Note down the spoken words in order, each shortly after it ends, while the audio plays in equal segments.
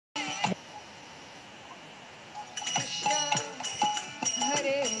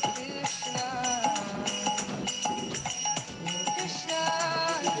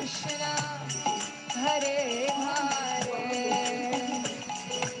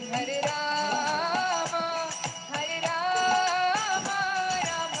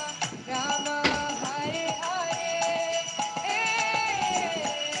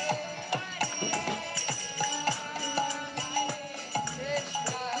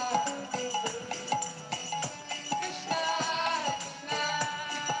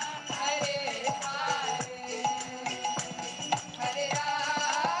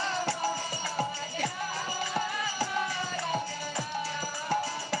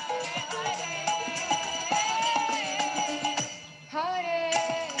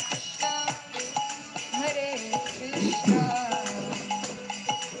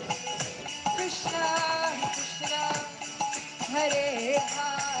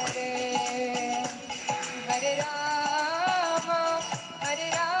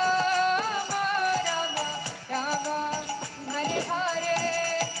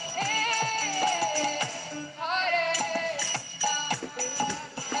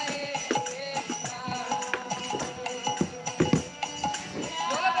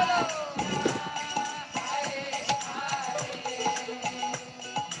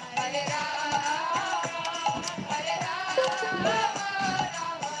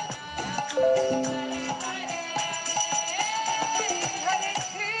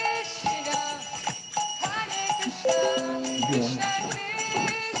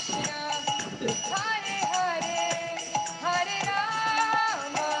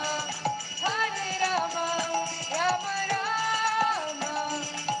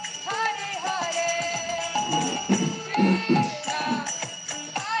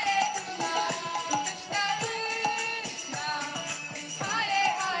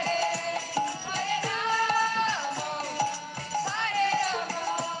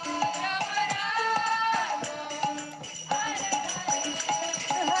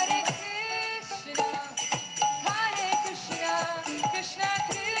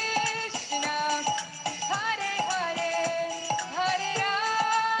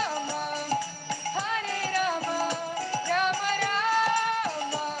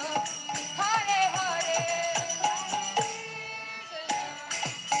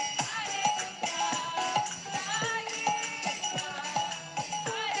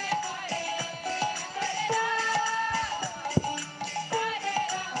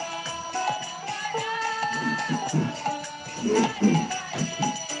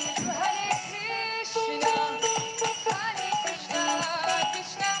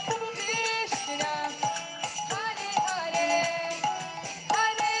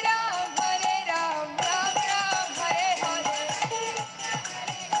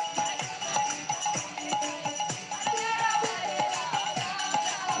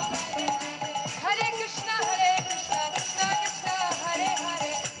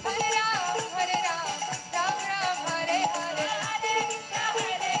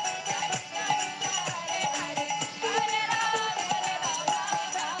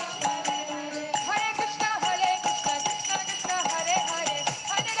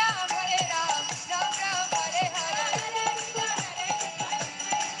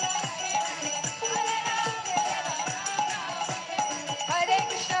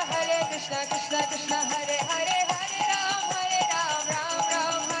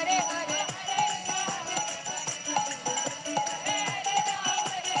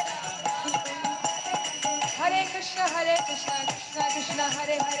Hare Krishna, Krishna Krishna,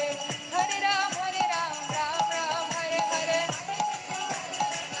 Hare Hare, Hare Ram, Ram Ram, Hare Hare.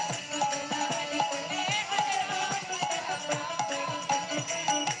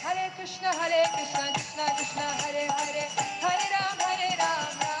 Hare Krishna, Krishna Krishna, Hare Hare, Hare Ram, Ram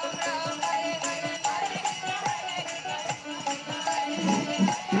Ram, Hare Hare.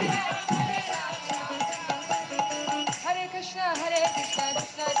 Hare Krishna,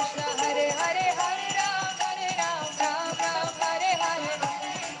 Krishna Krishna, Hare Hare, Hare Ram, Ram Ram, Hare Hare. Hare Krishna, Krishna Krishna, Hare Hare, Hare Ram, Ram Ram, Hare Hare.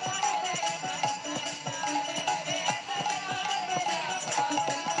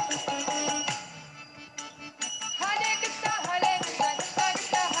 Hare Krishna, Krishna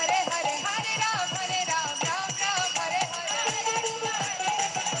Krishna, Hare Hare, Hare Ram, Ram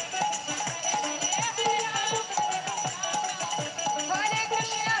Ram, Hare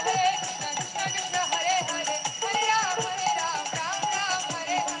Hare.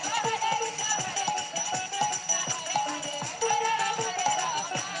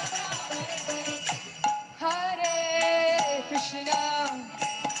 Hare Krishna,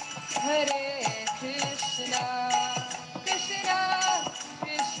 Hare Krishna, Krishna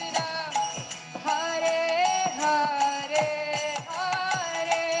Krishna, Hare Hare,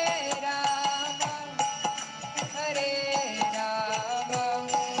 Hare Rama, Hare Rama,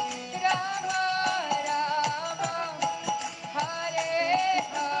 Rama Rama, Hare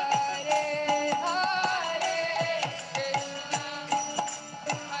Hare, Hare Krishna,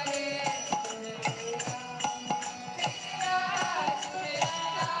 Hare Krishna, Krishna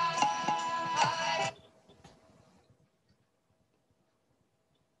Hare.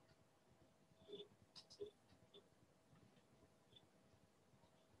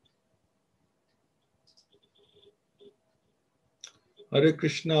 Hare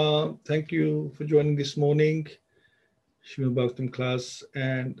Krishna, thank you for joining this morning, Srimad Bhagavatam class,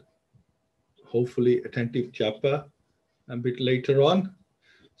 and hopefully attentive japa a bit later on.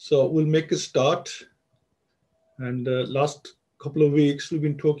 So we'll make a start. And last couple of weeks, we've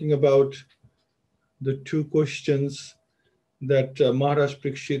been talking about the two questions that Maharaj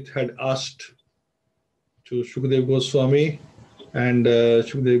Parikshit had asked to Shukadeva Goswami. And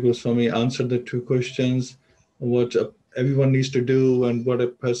Shukadeva Goswami answered the two questions, what everyone needs to do and what a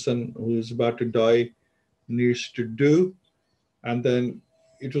person who is about to die needs to do. And then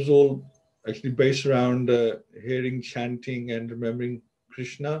it was all actually based around hearing, chanting, and remembering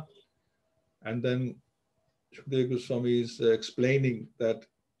Krishna. And then Shukadeva Goswami is explaining that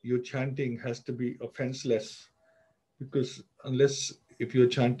your chanting has to be offenseless, because unless if you're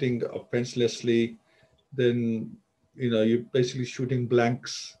chanting offenselessly, then you're basically shooting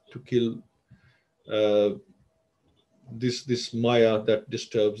blanks to kill this Maya that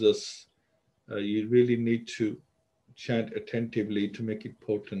disturbs us. You really need to chant attentively to make it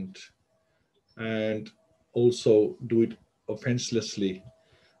potent, and also do it offenselessly.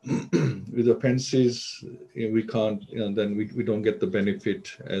 With offenses, we can't, then we don't get the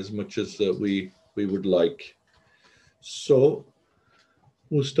benefit as much as we would like. So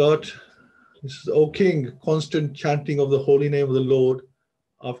we'll start. This is, O King, constant chanting of the holy name of the Lord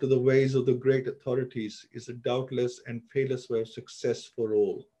after the ways of the great authorities is a doubtless and failless way of success for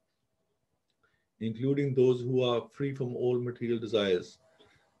all, including those who are free from all material desires,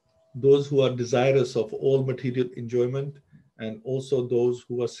 those who are desirous of all material enjoyment, and also those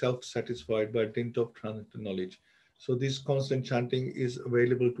who are self-satisfied by dint of transcendental knowledge. So this constant chanting is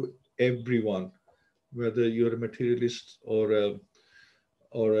available to everyone, whether you're a materialist or a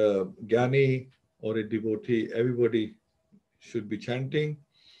Gyani or a devotee. Everybody should be chanting.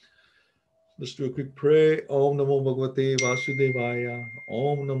 Let's do a quick prayer. Om Namo Bhagavate Vasudevaya.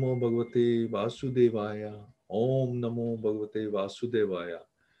 Om Namo Bhagavate Vasudevaya. Om Namo Bhagavate Vasudevaya.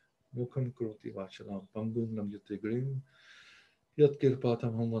 Mukham Karoti Vachalam Pangum Namyate Grim. Yat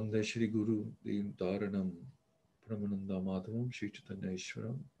Kirpatam Ham Vande Shri Guru Din Taranam Pramananda Madhavam Shri Chaitanya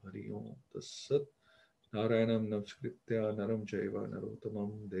Ishwaram Hari Om Tassat. Narayanam Namaskritya Naram Jaiva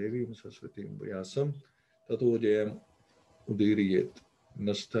Narotamam Devim Saraswatim Vyasam Tato Jayam Udiriyet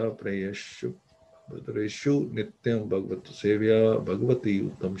Nasta Prayashu Bhadreshu Nityam Bhagavata Sevya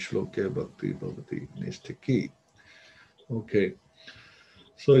Bhagavati Uttam Shloke Bhakti Bhagavati Nistiki. Okay.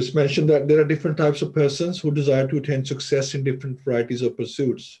 So it's mentioned that there are different types of persons who desire to attain success in different varieties of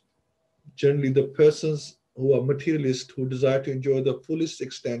pursuits. Generally, the persons who are materialists who desire to enjoy the fullest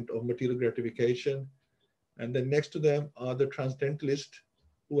extent of material gratification. And then next to them are the transcendentalists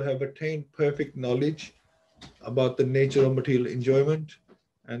who have attained perfect knowledge about the nature of material enjoyment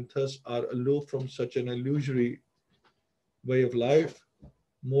and thus are aloof from such an illusory way of life.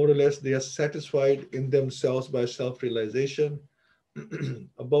 More or less, they are satisfied in themselves by self-realization.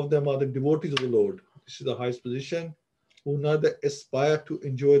 Above them are the devotees of the Lord. This is the highest position. who neither aspire to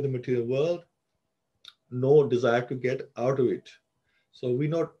enjoy the material world nor desire to get out of it. So we're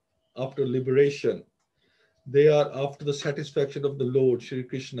not after liberation. They are after the satisfaction of the Lord, Shri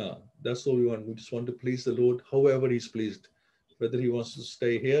Krishna. That's all we want. We just want to please the Lord however He's pleased, whether He wants to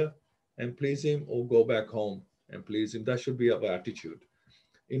stay here and please Him or go back home and please Him. That should be our attitude.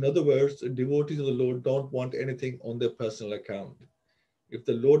 In other words, devotees of the Lord don't want anything on their personal account. If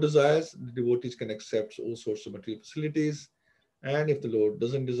the Lord desires, the devotees can accept all sorts of material facilities. And if the Lord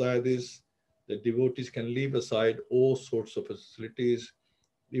doesn't desire this, the devotees can leave aside all sorts of facilities,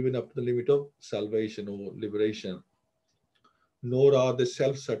 even up to the limit of salvation or liberation. Nor are they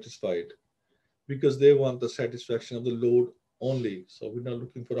self-satisfied because they want the satisfaction of the Lord only. So we're not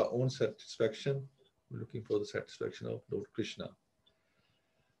looking for our own satisfaction. We're looking for the satisfaction of Lord Krishna.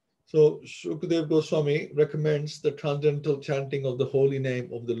 So Shukadev Goswami recommends the transcendental chanting of the holy name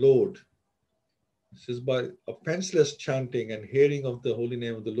of the Lord. This is by offenseless chanting and hearing of the holy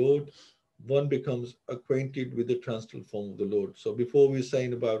name of the Lord, one becomes acquainted with the transcendental form of the Lord. So before we were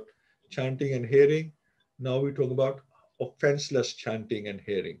saying about chanting and hearing, now we talk about offenseless chanting and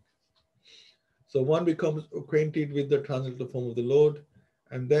hearing. So one becomes acquainted with the transcendental form of the Lord,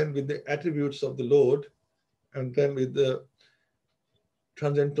 and then with the attributes of the Lord, and then with the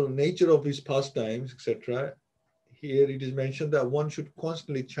transcendental nature of his pastimes, etc. Here it is mentioned that one should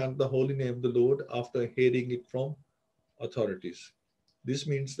constantly chant the holy name of the Lord after hearing it from authorities. This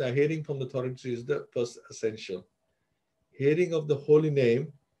means that hearing from the authorities is the first essential. Hearing of the holy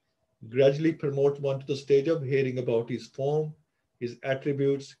name gradually promotes one to the stage of hearing about his form, his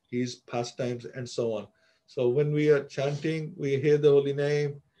attributes, his pastimes, and so on. So when we are chanting, we hear the holy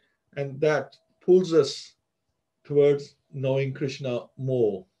name, and that pulls us towards knowing Krishna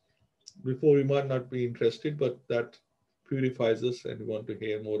more. Before we might not be interested, but that purifies us and we want to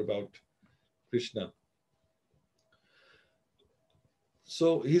hear more about Krishna.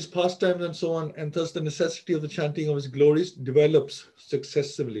 So his pastimes and so on, and thus the necessity of the chanting of his glories develops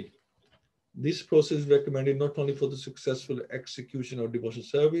successively. This process is recommended not only for the successful execution of devotional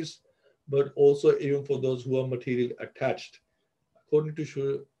service, but also even for those who are materially attached. According to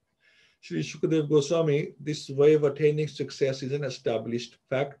Sri Shukadev Goswami, this way of attaining success is an established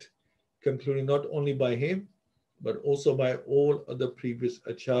fact, concluding not only by him, but also by all other previous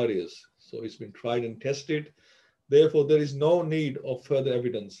acharyas. So it's been tried and tested. Therefore, there is no need of further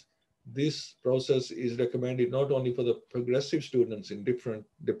evidence. This process is recommended not only for the progressive students in different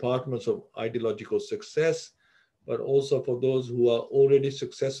departments of ideological success, but also for those who are already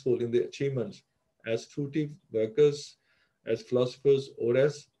successful in the achievements as fruitive workers, as philosophers, or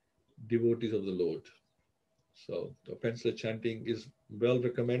as devotees of the Lord. So offenseless chanting is well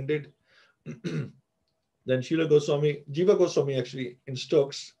recommended. Then Srila Goswami, Jiva Goswami actually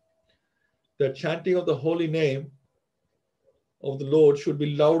instructs that chanting of the holy name of the Lord should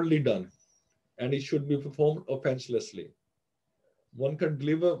be loudly done, and it should be performed offenselessly. One can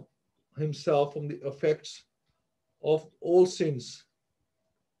deliver himself from the effects of all sins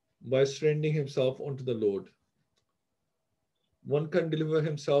by surrendering himself unto the Lord. One can deliver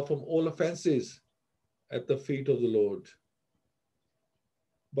himself from all offenses at the feet of the Lord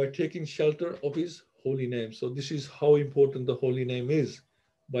by taking shelter of his holy name. So this is how important the holy name is.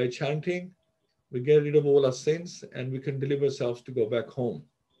 By chanting, we get rid of all our sins and we can deliver ourselves to go back home.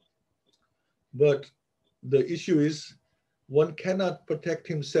 But the issue is one cannot protect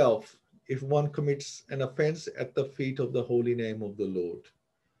himself if one commits an offense at the feet of the holy name of the Lord.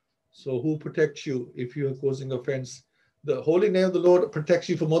 So who protects you if you are causing offense? The holy name of the Lord protects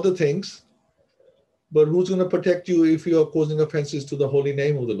you from other things, but who's going to protect you if you are causing offenses to the holy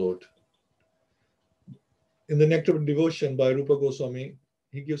name of the Lord? In the Nectar of Devotion by Rupa Goswami,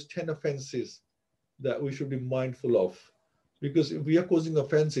 he gives 10 offenses that we should be mindful of. Because if we are causing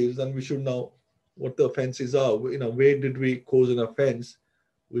offenses, then we should know what the offenses are. Where did we cause an offense?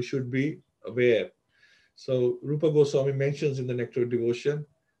 We should be aware. So Rupa Goswami mentions in the Nectar of Devotion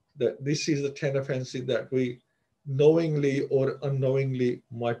that this is the 10 offenses that we knowingly or unknowingly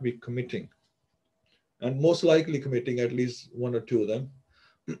might be committing. And most likely committing at least one or two of them.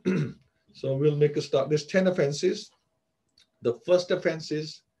 So we'll make a start. There's 10 offenses. The first offense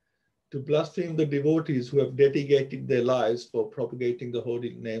is to blaspheme the devotees who have dedicated their lives for propagating the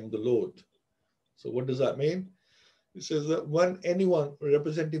holy name of the Lord. So what does that mean? It says that when anyone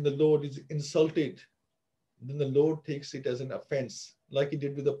representing the Lord is insulted, then the Lord takes it as an offense, like he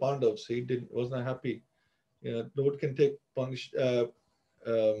did with the Pandavas. He was not happy. The Lord can take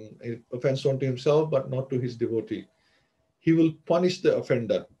offense onto himself, but not to his devotee. He will punish the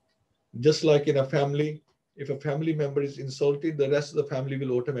offender. Just like in a family, if a family member is insulted, the rest of the family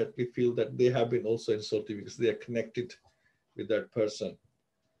will automatically feel that they have been also insulted because they are connected with that person.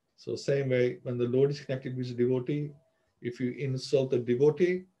 So same way, when the Lord is connected with the devotee, if you insult the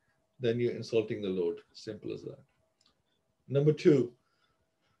devotee, then you're insulting the Lord. Simple as that. Number two,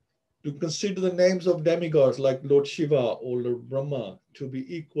 to consider the names of demigods like Lord Shiva or Lord Brahma to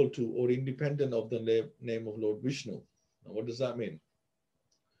be equal to or independent of the name of Lord Vishnu. Now, what does that mean?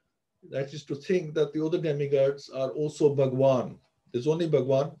 That is to think that the other demigods are also Bhagwan. There's only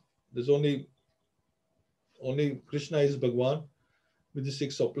Bhagwan. There's only Krishna is Bhagwan with the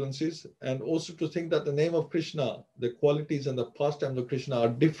six opulences. And also to think that the name of Krishna, the qualities and the pastimes of Krishna are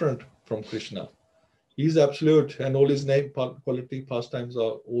different from Krishna. He is absolute and all his name, quality, pastimes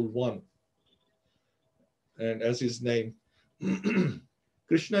are all one. And as his name,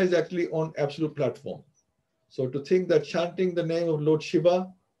 Krishna is actually on absolute platform. So to think that chanting the name of Lord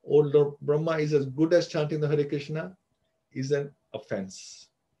Shiva or Lord Brahma is as good as chanting the Hare Krishna is an offense.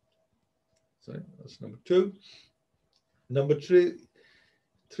 So that's number two. Number three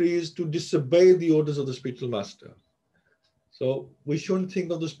is to disobey the orders of the spiritual master. So we shouldn't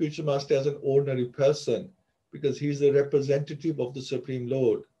think of the spiritual master as an ordinary person because he's the representative of the Supreme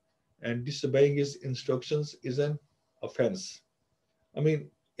Lord, and disobeying his instructions is an offense. I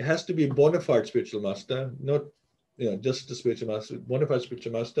mean, it has to be a bona fide spiritual master, not just the spiritual master, bona fide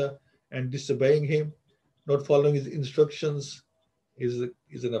spiritual master, and disobeying him, not following his instructions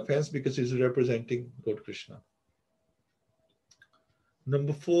is an offense because he's representing Lord Krishna.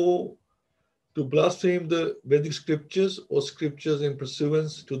 Number four, to blaspheme the Vedic scriptures or scriptures in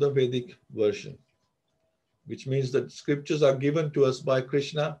pursuance to the Vedic version, which means that scriptures are given to us by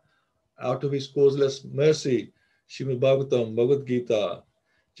Krishna out of his causeless mercy. Srimad Bhagavatam, Bhagavad-Gita,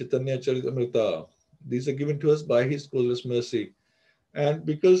 Chaitanya Charitamrita, these are given to us by his causeless mercy. And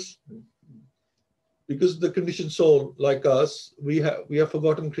because the conditioned soul like us, we have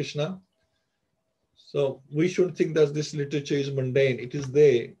forgotten Krishna. So we shouldn't think that this literature is mundane. It is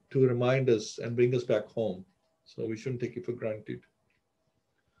there to remind us and bring us back home. So we shouldn't take it for granted.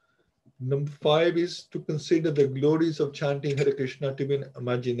 Number five is to consider the glories of chanting Hare Krishna to be an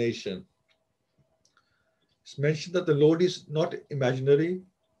imagination. It's mentioned that the Lord is not imaginary,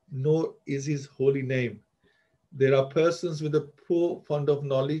 nor is his holy name. There are persons with a poor fund of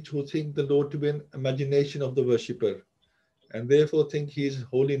knowledge who think the Lord to be an imagination of the worshipper, and therefore think his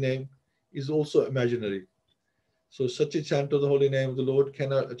holy name is also imaginary. So such a chant of the holy name of the Lord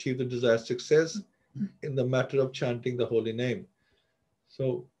cannot achieve the desired success in the matter of chanting the holy name.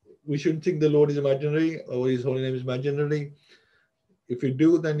 So we shouldn't think the Lord is imaginary or his holy name is imaginary. If you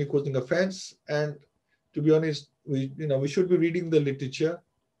do, then you're causing offense. And to be honest, we should be reading the literature,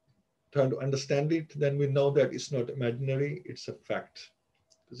 trying to understand it. Then we know that it's not imaginary, it's a fact.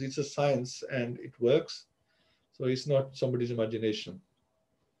 Because it's a science and it works. So it's not somebody's imagination.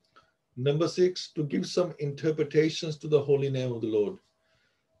 Number six, to give some interpretations to the holy name of the Lord.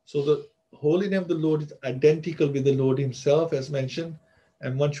 So the holy name of the Lord is identical with the Lord himself, as mentioned,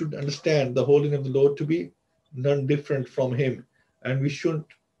 and one should understand the holy name of the Lord to be none different from him. And we shouldn't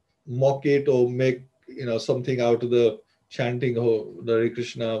mock it or make something out of the chanting or the Hare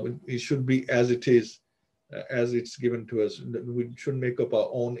Krishna. It should be as it is, as it's given to us. We should make up our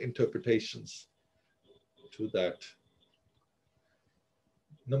own interpretations to that.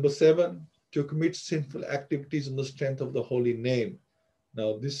 Number seven, to commit sinful activities on the strength of the holy name.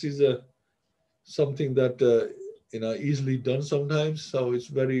 Now, this is something that easily done sometimes. So it's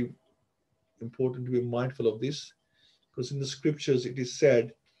very important to be mindful of this, because in the scriptures it is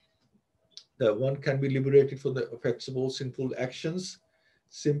said that one can be liberated from the effects of all sinful actions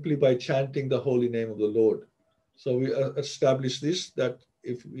simply by chanting the holy name of the Lord. So we establish this, that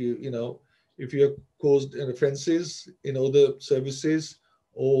if you have caused offenses in other services,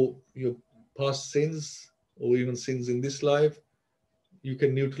 or your past sins, or even sins in this life, you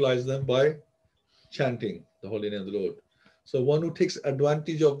can neutralize them by chanting the holy name of the Lord. So one who takes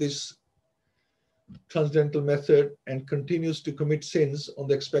advantage of this transcendental method and continues to commit sins on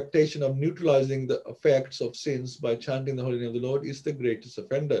the expectation of neutralizing the effects of sins by chanting the holy name of the Lord is the greatest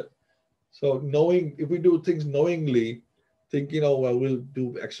offender. So if we do things knowingly, thinking, well, we'll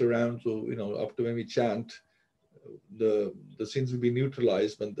do extra rounds, or after when we chant, the sins will be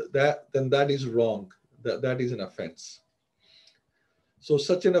neutralized, but then that is wrong. That is an offense. So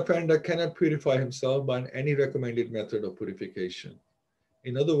such an offender cannot purify himself by any recommended method of purification.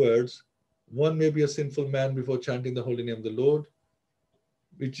 In other words, one may be a sinful man before chanting the holy name of the Lord,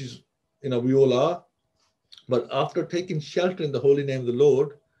 which is, we all are. But after taking shelter in the holy name of the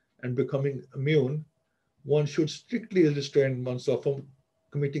Lord and becoming immune, one should strictly restrain oneself from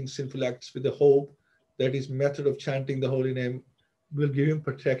committing sinful acts with the hope that his method of chanting the holy name will give him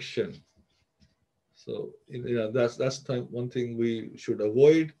protection. So that's one thing we should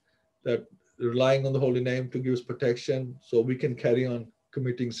avoid, that relying on the holy name to give us protection so we can carry on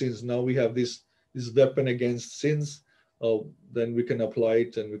committing sins. Now we have this weapon against sins, then we can apply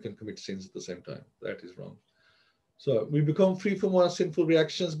it and we can commit sins at the same time. That is wrong. So we become free from our sinful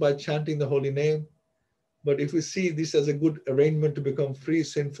reactions by chanting the holy name. But if we see this as a good arrangement to become free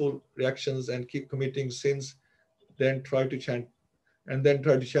sinful reactions and keep committing sins, then try to chant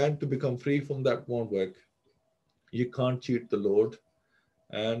to become free from that won't work. You can't cheat the Lord,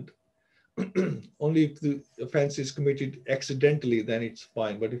 and only if the offense is committed accidentally, then it's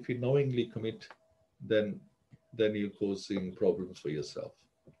fine. But if you knowingly commit, then you're causing problems for yourself.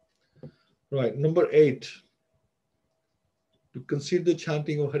 Right, number 8, to consider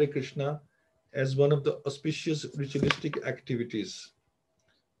chanting of Hare Krishna as one of the auspicious ritualistic activities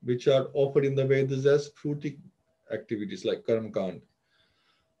which are offered in the Vedas as fruitic activities like Karma Kand.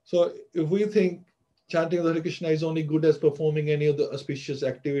 So if we think chanting of Hare Krishna is only good as performing any of the auspicious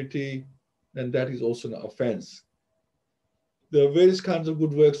activity, then that is also an offense. There are various kinds of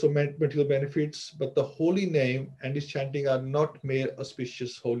good works for material benefits, but the holy name and its chanting are not mere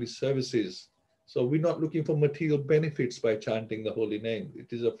auspicious holy services. So we're not looking for material benefits by chanting the holy name.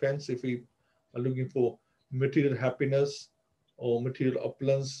 It is offense if we are looking for material happiness or material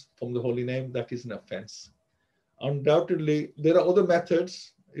opulence from the holy name. That is an offense. Undoubtedly, there are other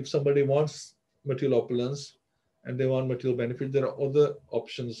methods. If somebody wants material opulence and they want material benefit, there are other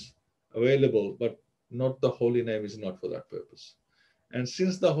options available, but not the holy name is not for that purpose. And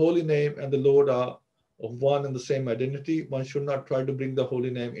since the holy name and the Lord are of one and the same identity, one should not try to bring the holy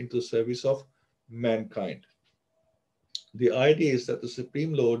name into the service of mankind. The idea is that the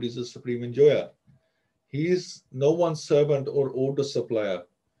Supreme Lord is the supreme enjoyer. He is no one's servant or order supplier.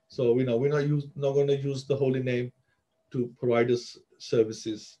 So we're not going to use the holy name to provide us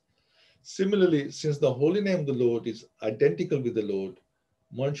services. Similarly, since the holy name of the Lord is identical with the Lord,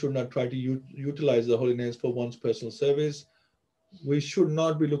 one should not try to utilize the holy names for one's personal service. We should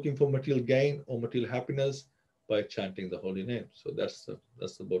not be looking for material gain or material happiness by chanting the holy name. So that's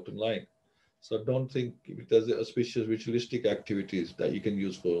the bottom line. So don't think it as auspicious ritualistic activities that you can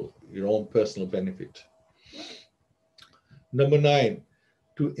use for your own personal benefit. Number 9,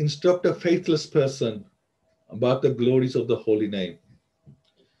 to instruct a faithless person about the glories of the holy name.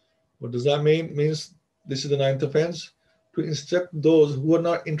 What does that mean? It means this is the 9th offense, to instruct those who are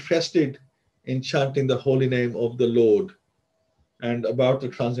not interested in chanting the holy name of the Lord and about the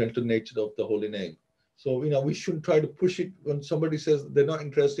transcendental nature of the holy name. So, we shouldn't try to push it. When somebody says they're not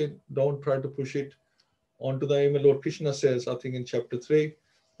interested, don't try to push it onto them. Even Lord Krishna says, I think in chapter 3,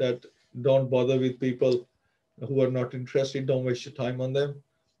 that don't bother with people who are not interested. Don't waste your time on them.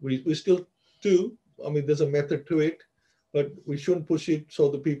 We still do. I mean, there's a method to it, but we shouldn't push it so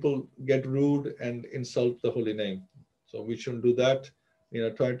the people get rude and insult the holy name. So we shouldn't do that.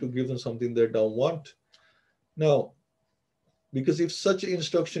 Try to give them something they don't want. Now, because if such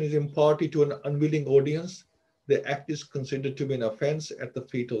instruction is imparted to an unwilling audience, the act is considered to be an offense at the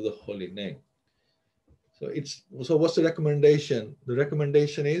feet of the holy name. So what's the recommendation? The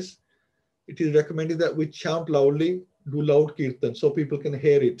recommendation is, it is recommended that we chant loudly, do loud kirtan so people can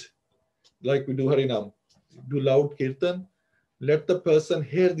hear it, like we do Harinam. Do loud kirtan. Let the person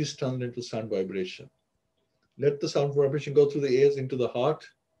hear this transcendental sound vibration. Let the sound vibration go through the ears into the heart.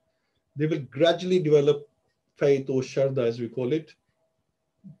 They will gradually develop faith or shraddha, as we call it,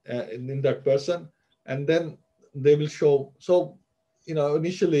 in that person, and then they will show. So,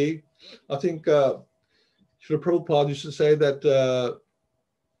 initially, I think Srila Prabhupada used to say that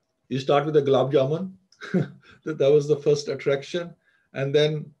you start with a gulab jamun. that was the first attraction, and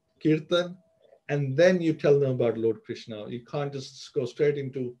then kirtan, and then you tell them about Lord Krishna. You can't just go straight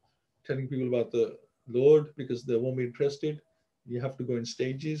into telling people about the Lord because they won't be interested. You have to go in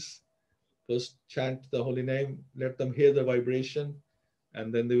stages. First chant the holy name, let them hear the vibration,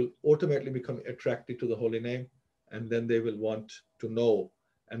 and then they will automatically become attracted to the holy name, and then they will want to know,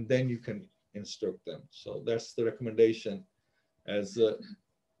 and then you can instruct them. So that's the recommendation as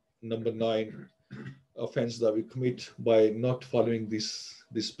number 9 offense that we commit by not following this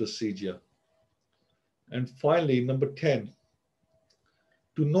procedure. And finally, number 10,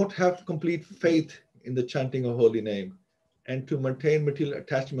 to not have complete faith in the chanting of holy name and to maintain material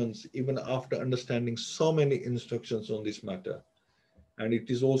attachments even after understanding so many instructions on this matter. And it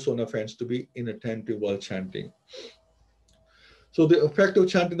is also an offense to be inattentive while chanting. So the effect of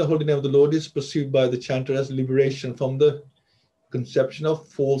chanting the holy name of the Lord is perceived by the chanter as liberation from the conception of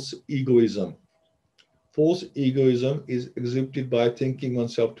false egoism. False egoism is exhibited by thinking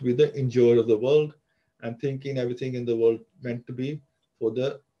oneself to be the enjoyer of the world and thinking everything in the world meant to be for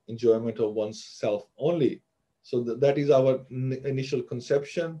the enjoyment of oneself only. So that is our initial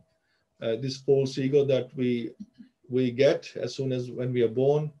conception, this false ego that we get as soon as when we are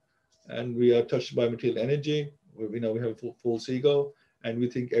born and we are touched by material energy. We have a false ego and we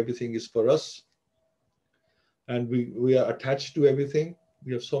think everything is for us, and we are attached to everything.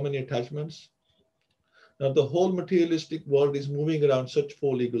 We have so many attachments. Now the whole materialistic world is moving around such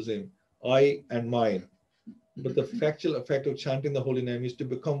false egoism, I and mine. But the factual effect of chanting the holy name is to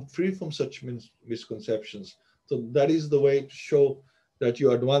become free from such misconceptions. So that is the way to show that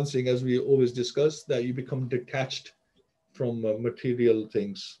you're advancing, as we always discuss, that you become detached from material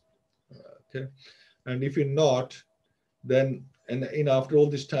things. Okay, and if you're not, then after all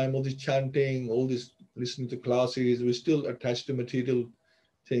this time, all this chanting, all this listening to classes, we're still attached to material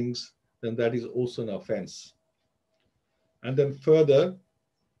things, then that is also an offense. And then further,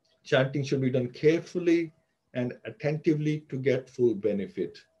 chanting should be done carefully and attentively to get full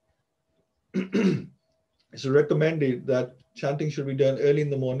benefit. It's recommended that chanting should be done early in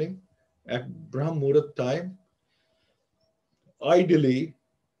the morning at Brahm Muhurat time, ideally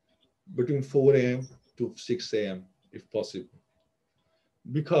between 4 a.m. to 6 a.m. if possible,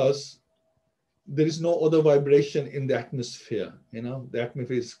 because there is no other vibration in the atmosphere. The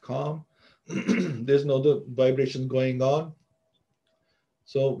atmosphere is calm. There's no other vibration going on.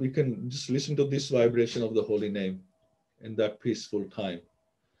 So we can just listen to this vibration of the holy name in that peaceful time.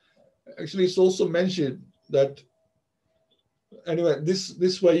 Actually, it's also mentioned that, anyway,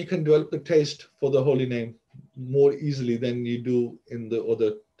 this way you can develop the taste for the holy name more easily than you do in the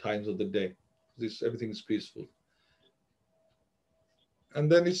other times of the day. Everything is peaceful. And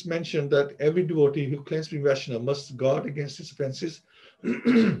then it's mentioned that every devotee who claims to be Vaishnava must guard against his offenses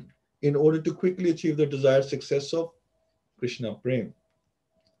in order to quickly achieve the desired success of Krishna Prem.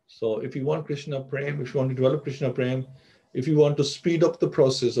 So if you want Krishna Prem, if you want to develop Krishna Prem, if you want to speed up the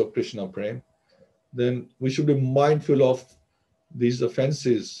process of Krishna Prem, then we should be mindful of these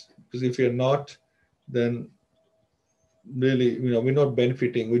offenses. Because if you're not, then really, we're not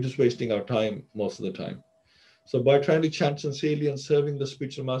benefiting. We're just wasting our time most of the time. So by trying to chant sincerely and serving the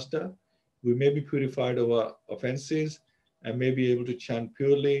spiritual master, we may be purified of our offenses and may be able to chant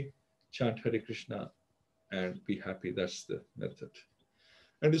purely, chant Hare Krishna, and be happy. That's the method.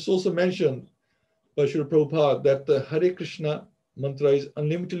 And it's also mentioned by Srila Prabhupada that the Hare Krishna mantra is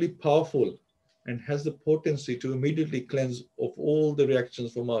unlimitedly powerful and has the potency to immediately cleanse of all the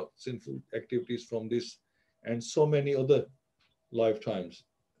reactions from our sinful activities from this and so many other lifetimes.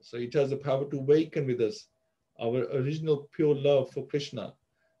 So it has the power to awaken with us our original pure love for Krishna.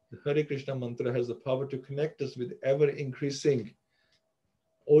 The Hare Krishna mantra has the power to connect us with ever-increasing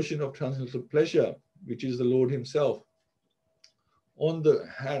ocean of transcendental pleasure, which is the Lord himself. On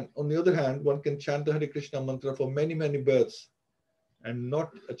the other hand, one can chant the Hare Krishna mantra for many, many births and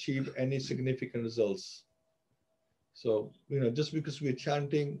not achieve any significant results. So, just because we're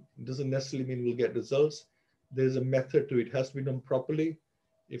chanting doesn't necessarily mean we'll get results. There's a method to it. It has to be done properly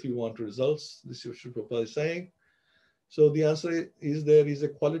if you want results. This is what Prabhupada is saying. So the answer is there is a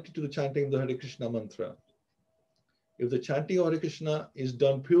quality to the chanting of the Hare Krishna mantra. If the chanting of Hare Krishna is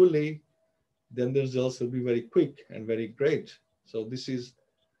done purely, then the results will be very quick and very great. So this is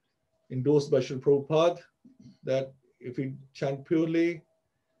endorsed by Srila Prabhupada, that if we chant purely,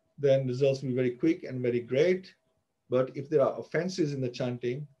 then results will be very quick and very great. But if there are offenses in the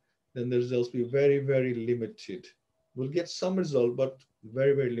chanting, then the results will be very, very limited. We'll get some result, but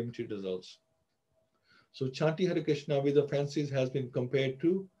very, very limited results. So chanting Hare Krishna with offenses has been compared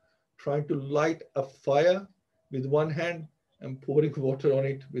to trying to light a fire with one hand and pouring water on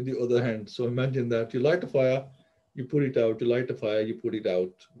it with the other hand. So imagine that you light a fire, you put it out, you light a fire, you put it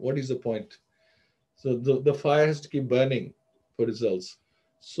out. What is the point? So the fire has to keep burning for results.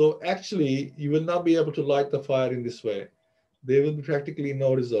 So actually, you will not be able to light the fire in this way. There will be practically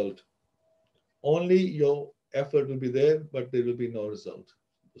no result. Only your effort will be there, but there will be no result.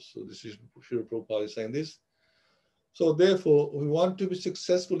 So this is Srila Prabhupada is saying this. So therefore, we want to be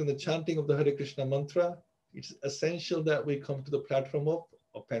successful in the chanting of the Hare Krishna mantra. It's essential that we come to the platform of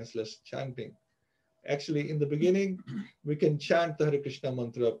offenseless chanting. Actually, in the beginning, we can chant the Hare Krishna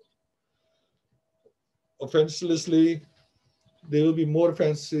mantra offenselessly. There will be more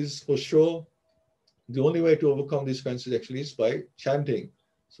offenses for sure. The only way to overcome these offenses actually is by chanting.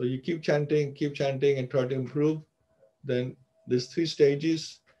 So you keep chanting and try to improve. Then there's 3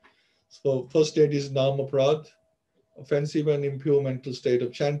 stages. So first stage is Nama Prad, offensive and impure mental state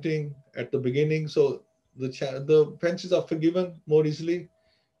of chanting at the beginning. So the offenses are forgiven more easily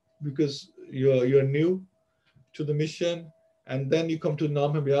because you're new to the mission. And then you come to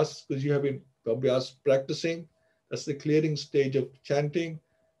Nam Abhyas because you have been Abhyas practicing. That's the clearing stage of chanting.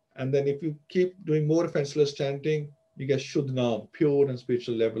 And then if you keep doing more offenseless chanting, you get Shuddha, pure and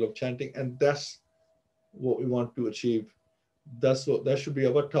spiritual level of chanting. And that's what we want to achieve. That should be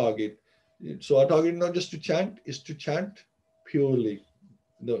our target. So our target not just to chant, is to chant purely.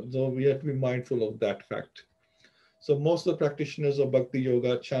 So we have to be mindful of that fact. So most of the practitioners of Bhakti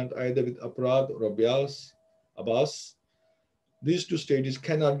Yoga chant either with Aparad or Abhas. These two stages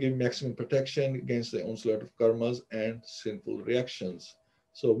cannot give maximum protection against the onslaught of karmas and sinful reactions.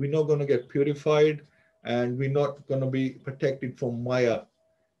 So we're not going to get purified, and we're not going to be protected from Maya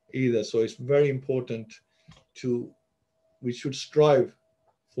either. So it's very important we should strive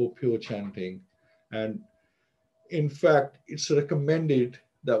for pure chanting. And in fact, it's recommended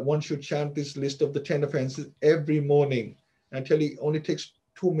that one should chant this list of the 10 offenses every morning. And I tell you, it only takes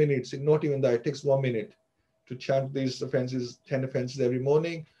 2 minutes, not even that, it takes 1 minute to chant these offenses, 10 offenses every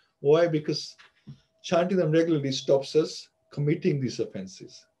morning. Why? Because chanting them regularly stops us committing these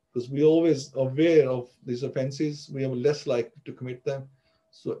offenses. Because we're always aware of these offenses, we are less likely to commit them.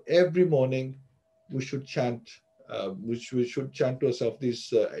 So every morning we should chant, we should chant to ourselves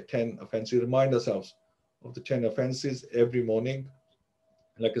these 10 offenses, remind ourselves of the 10 offenses every morning.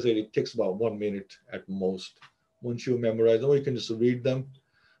 Like I said, it takes about 1 minute at most. Once you memorize them, or you can just read them,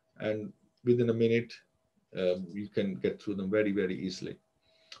 and within a minute, you can get through them very, very easily.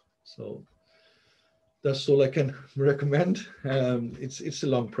 So that's all I can recommend. It's a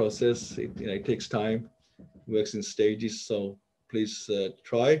long process. It takes time, works in stages. So please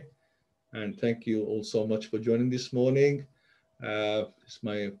try. And thank you all so much for joining this morning. It's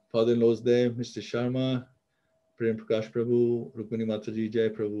my father-in-law's there, Mr. Sharma, Prem Prakash Prabhu, Rukmini Mataji, Jai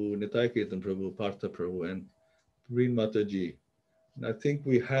Prabhu, Nitai Kirtan Prabhu, Partha Prabhu, and Preen Mataji. And I think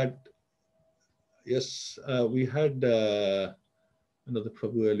we had, we had another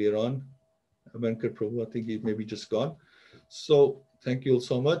Prabhu earlier on, Venkat Prabhu. I think he may be just gone. So thank you all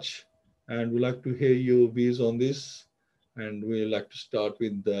so much. And we'd like to hear your views on this. And we'd like to start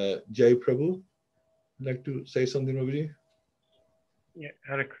with Jai Prabhu. Would like to say something, Prabhuji? Yeah,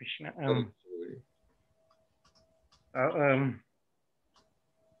 Hare Krishna.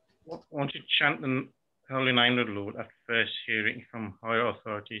 Want to chant the holy name of the Lord at first hearing from higher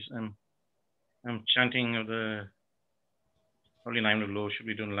authorities, chanting of the holy name of the Lord should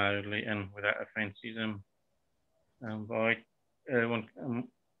be done loudly and without offences.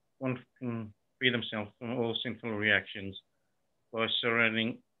 One can free themselves from all sinful reactions by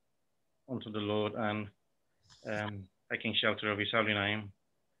surrendering unto the Lord and taking shelter of his holy name.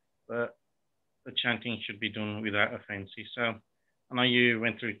 But the chanting should be done without offences. So I know you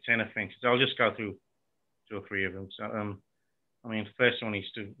went through 10 offences. I'll just go through 2 or 3 of them. So, I mean, the first one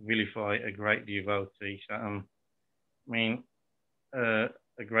is to vilify a great devotee. So, a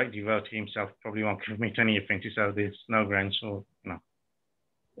great devotee himself probably won't commit any offences, so there's no grounds for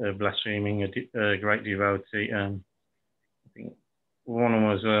blaspheming a great devotee. I think one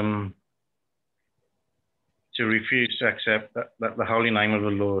was to refuse to accept that the holy name of the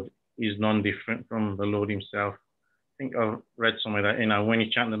Lord is non-different from the Lord himself. I think I've read somewhere that, when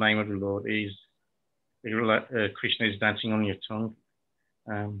you chant the name of the Lord, Krishna is dancing on your tongue.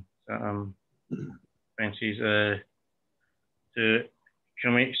 Offences to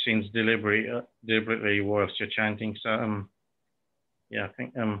commit sins deliberately whilst you're chanting. So, I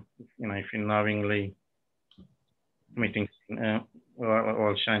think, if you're knowingly committing sin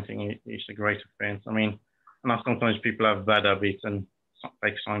while chanting, it's a great offense. I mean, I know sometimes people have bad habits and it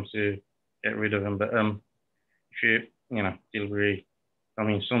takes time to get rid of them, but if you, deliberately, I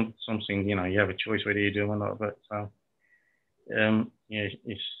mean, some things, you have a choice whether you do them or not, but so,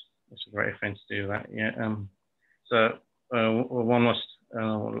 it's a great offense to do that. So one must,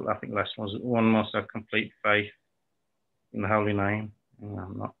 I think last one must have complete faith in the holy name,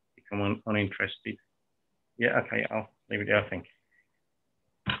 and not become uninterested. Okay, I'll leave it there, I think.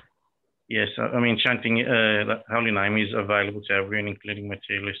 Yes, I mean, chanting the holy name is available to everyone, including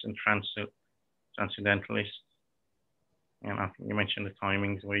materialists and transcendentalists. And I think you mentioned the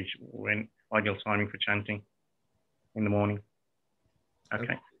timings, when ideal timing for chanting in the morning.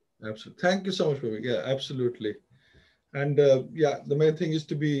 Okay. Absolutely. Thank you so much, Prabhu. Yeah, absolutely. And the main thing is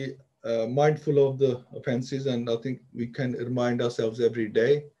to be mindful of the offenses, and I think we can remind ourselves every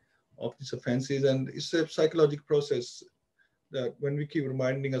day of these offenses. And it's a psychological process that when we keep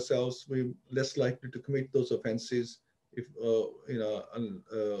reminding ourselves, we're less likely to commit those offenses. If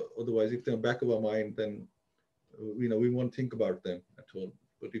otherwise, if they're in the back of our mind, then we won't think about them at all.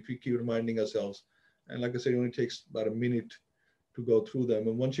 But if we keep reminding ourselves, and like I said, it only takes about a minute to go through them,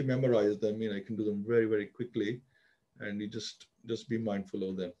 and once you memorize them, you can do them very, very quickly, and you just be mindful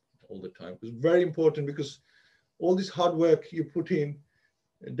of them all the time. It's very important, because all this hard work you put in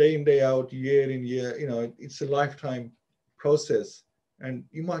day in, day out, year in, year, it's a lifetime process, and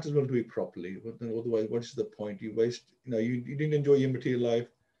you might as well do it properly. But then otherwise, what is the point? You waste, you didn't enjoy your material life,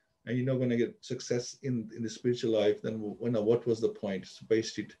 and you're not going to get success in the spiritual life. Then what was the point? It's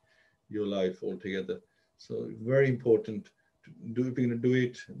wasted your life altogether. So very important to do. If you're going to do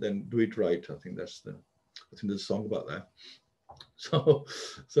it, then do it right. I think there's a song about that. So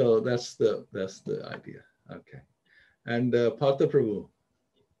that's the idea. Okay. And Partha Prabhu.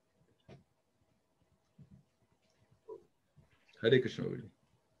 Hare Krishna.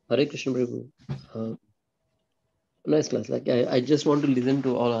 Hare Krishna Prabhu. Nice class. Like I just want to listen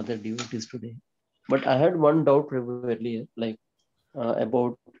to all other devotees today. But I had one doubt, Prabhu, earlier, like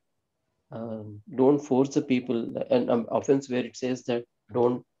about don't force the people, and offense where it says that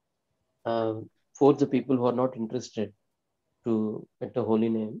don't force the people who are not interested to get the holy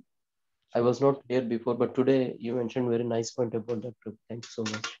name. I was not clear before, but today you mentioned very nice point about that, Prabhu. Thank you so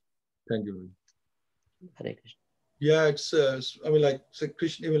much. Thank you. Hare Krishna. Yeah, it's I mean, like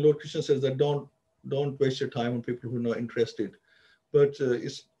Krishna, even Lord Krishna says that don't waste your time on people who are not interested. But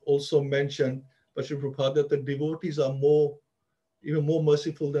it's also mentioned by Sri Prabhupada that the devotees are even more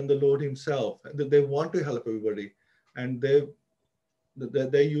merciful than the Lord himself, and that they want to help everybody, and they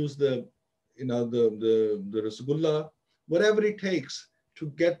use the rasgulla, whatever it takes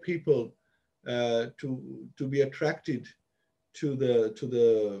to get people to be attracted to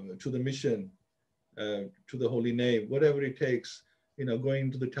the mission, to the holy name, whatever it takes,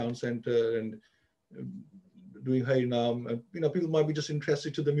 going to the town center and doing Harinam. People might be just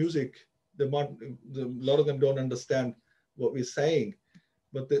interested to the music. A lot of them don't understand what we're saying,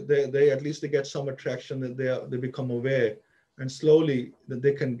 but they at least they get some attraction, that they become aware, and slowly that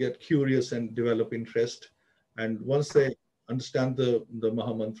they can get curious and develop interest. And once they understand the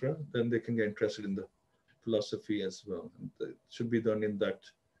Maha Mantra, then they can get interested in the philosophy as well. And it should be done in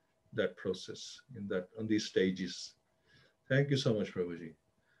that process, on these stages. Thank you so much, Prabhuji.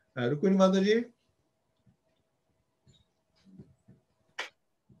 Rukmini Mataji.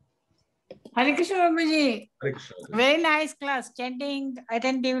 Hare Krishna, Prabhuji. Hare Krishna. Very nice class, chanting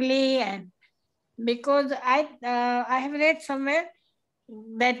attentively, and because I have read somewhere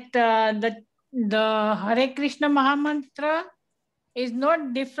that the Hare Krishna Mahamantra is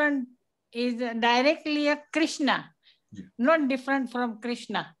not different, is directly a Krishna, not different from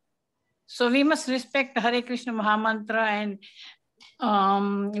Krishna. So we must respect Hare Krishna Mahamantra,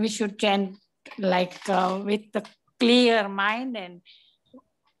 and we should chant like with the clear mind and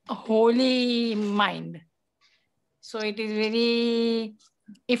holy mind. So it is very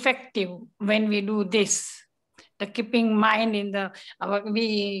effective when we do this. The keeping mind in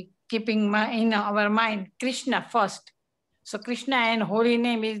our mind Krishna first. So Krishna and holy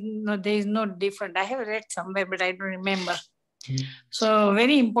name there is no different. I have read somewhere, but I don't remember. So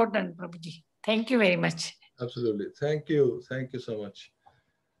very important, Prabhuji. Thank you very much. Absolutely. Thank you so much.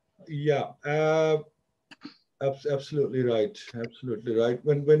 Yeah, absolutely right. Absolutely right.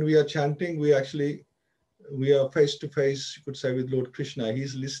 When we are chanting, we are face to face, you could say, with Lord Krishna.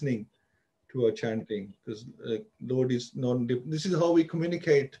 He's listening to our chanting, because Lord is this is how we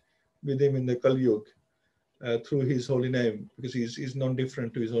communicate with him in the Kali Yuga, through his holy name, because he's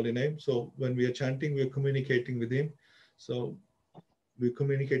non-different to his holy name. So when we are chanting, we are communicating with him. So we're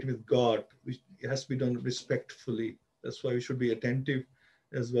communicating with God, which has to be done respectfully. That's why we should be attentive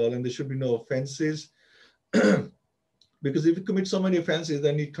as well, and there should be no offenses. Because if you commit so many offenses,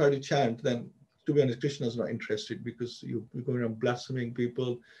 then you try to chant, then to be honest, Krishna is not interested, because you're going around blaspheming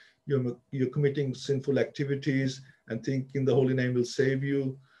people, you're committing sinful activities and thinking the holy name will save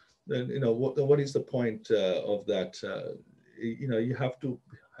you. Then what is the point of that? You have to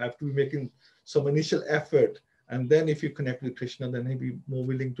be making some initial effort, and then if you connect with Krishna, then he'll be more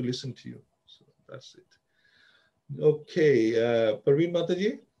willing to listen to you. So that's it. Okay, Parveen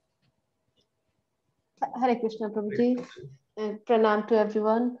Mataji. Hare Krishna, Prabhuji. Pranam to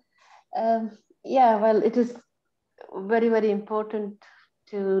everyone. Yeah, well, it is very, very important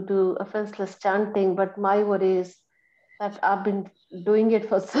to do offenseless chanting, but my worry is that I've been doing it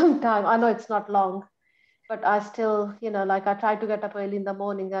for some time. I know it's not long, but I still, like I try to get up early in the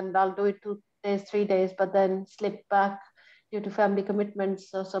morning and I'll do it 2 days, 3 days, but then slip back due to family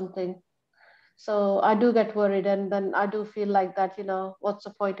commitments or something. So I do get worried, and then I do feel like that, what's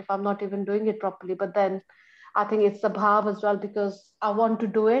the point if I'm not even doing it properly? But then I think it's the bhav as well, because I want to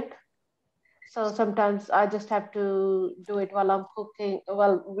do it. So sometimes I just have to do it while I'm cooking.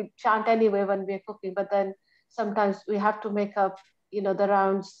 Well, we chant anyway when we're cooking, but then sometimes we have to make up, the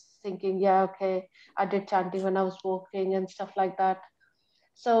rounds, thinking, yeah, okay, I did chanting when I was walking and stuff like that.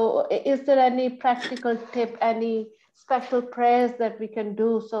 So is there any practical tip, any special prayers that we can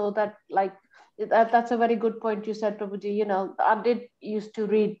do, so that like that's a very good point you said, Prabhuji. You know, I did used to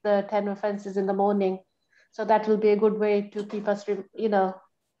read the 10 offenses in the morning, so that will be a good way to keep us, you know,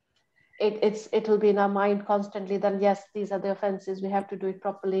 it will be in our mind constantly. Then yes, these are the offenses, we have to do it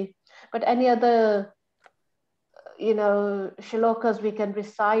properly. But any other, you know, shlokas we can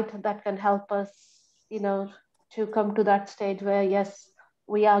recite that can help us, you know, to come to that stage where yes,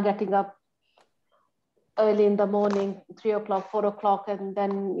 we are getting up early in the morning, 3 o'clock, 4 o'clock, and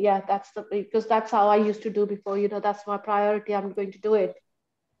then yeah, that's the, because that's how I used to do before, you know, that's my priority, I'm going to do it.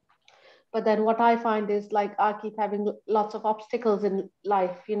 But then what I find is like I keep having lots of obstacles in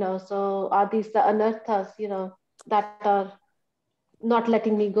life, you know, so are these the anarthas, you know, that are not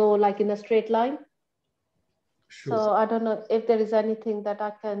letting me go like in a straight line? Sure. So I don't know if there is anything that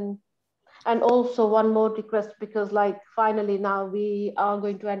I can. And also one more request, because like finally now we are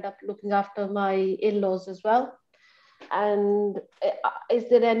going to end up looking after my in-laws as well. And is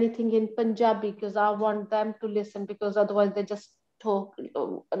there anything in Punjabi, because I want them to listen, because otherwise they just talk,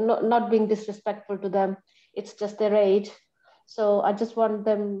 not being disrespectful to them, it's just their age. So I just want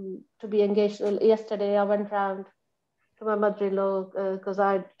them to be engaged. Yesterday I went round to my mother-in-law because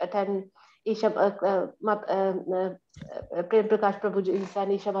I attend Isha Prem Prakash Prabhuji's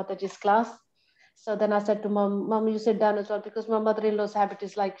and Isha Mataji's class. So then I said to Mom, you sit down as well, because my mother-in-law's habit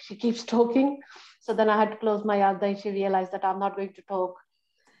is like she keeps talking. So then I had to close my eyes. Then she realized that I'm not going to talk.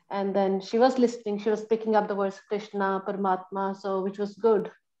 And then she was listening. She was picking up the words Krishna, Paramatma, so which was good.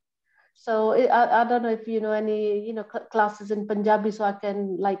 So I don't know if you know any, you know, classes in Punjabi, so I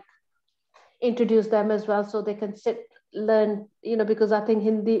can like introduce them as well, so they can sit, learn, you know, because I think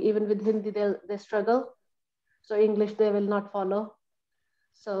Hindi, even with Hindi, they struggle. So English, they will not follow.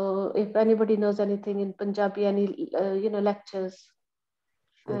 So if anybody knows anything in Punjabi, any, you know, lectures,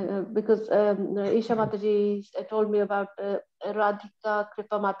 Sure. because Isha Mataji told me about Radhika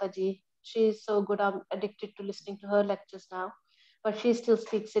Kripa Mataji. She's so good. I'm addicted to listening to her lectures now, but she still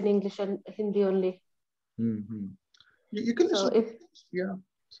speaks in English and Hindi only. Mm-hmm. You can So listen. if, Yeah.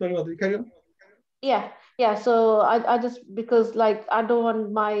 Sorry, Madhuri, carry on. yeah. So I just, because like I don't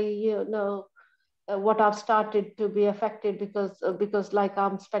want my, you know, what I've started to be affected, because like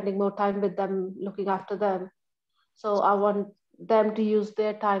I'm spending more time with them, looking after them. So I want them to use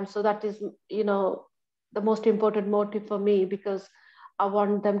their time. So that is, you know, the most important motive for me, because I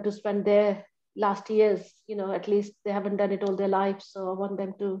want them to spend their last years, you know, at least they haven't done it all their lives. So I want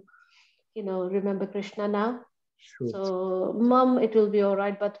them to, you know, remember Krishna now. Sure. So Mom, it will be all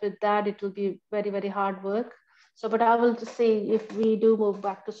right, but with Dad, it will be very, very hard work. So, but I will just say, if we do move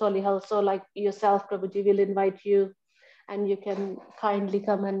back to Solihull, so like yourself, Prabhuji, will invite you, and you can kindly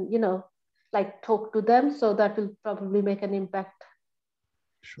come and, you know, like talk to them. So that will probably make an impact.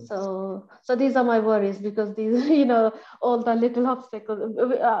 Sure. So these are my worries, because these, you know, all the little obstacles.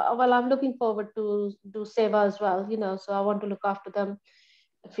 Well, I'm looking forward to do seva as well, you know, so I want to look after them,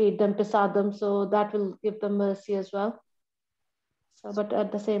 feed them, prasad them, so that will give them mercy as well. So, but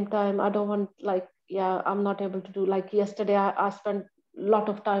at the same time, I don't want, like, yeah, I'm not able to do, like yesterday, I spent a lot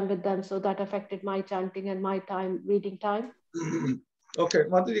of time with them, so that affected my chanting and my time, reading time. Okay,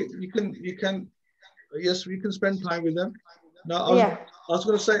 Madhuri, you can, yes, we can spend time with them. Now, Yeah. I was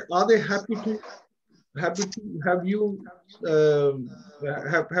going to say, are they happy to have you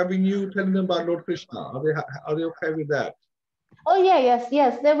having you telling them about Lord Krishna? Are they okay with that? Oh yeah,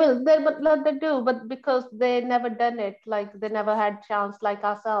 yes, they will. But they do, but because they never done it, like they never had chance like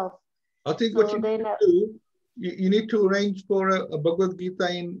ourselves. I think what So you they need to do, you need to arrange for a Bhagavad-Gita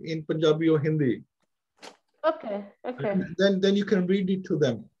in Punjabi or Hindi. Okay. Then you can read it to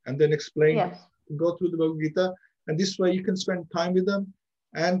them and then explain, Yes. go through the Bhagavad-Gita, and this way you can spend time with them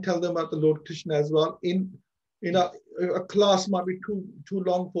and tell them about the Lord Krishna as well. In a class might be too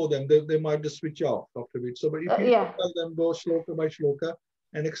long for them. They might just switch off after it. So, but if you Yeah. tell them, go shloka by shloka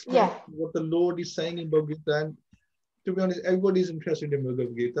and explain what the Lord is saying in Bhagavad Gita, and to be honest, everybody is interested in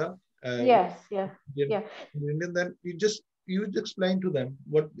Bhagavad Gita. Yes. Yeah. And then you explain to them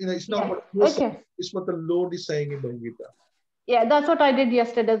what, it's not Yeah. what you're Okay. saying, it's what the Lord is saying in Bhagavad Gita. Yeah, that's what I did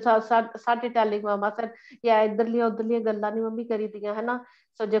yesterday. So I started telling Mom. I said, yeah, इधरलियां उधरलियां गल्लां नहीं mummy करी दियां है ना.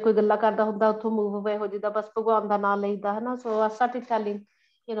 So जे कोई गल्ला करदा हुंदा उथों move away हो जिदा बस भगवान दा नाम लईदा है ना. So I started telling,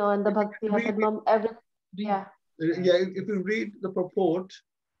 and the bhakti. I said, Mom, If you read the purport,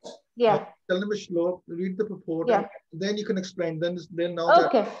 tell them a shlok, read the purport, and then you can explain. Then now that.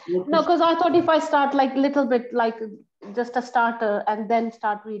 Okay. No, because I thought if I start like little bit, like just a starter, and then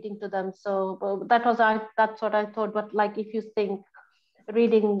start reading to them. So that's what I thought. But like if you think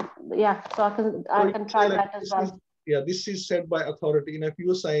reading, so I can try that as well. yeah, this is said by authority. And if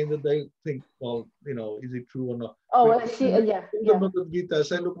you're saying that they think, well, you know, is it true or not? Oh, But I see. Yeah, in the yeah, Bhagavad-Gita,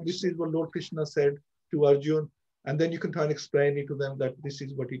 say, look, this is what Lord Krishna said to Arjun, and then you can try and explain it to them that this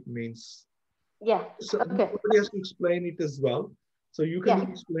is what it means. yeah. So Okay. somebody has to explain it as well. So you can Yeah.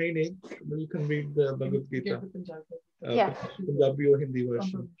 be explaining, you can read the Bhagavad-Gita, Yeah. Punjabi or Hindi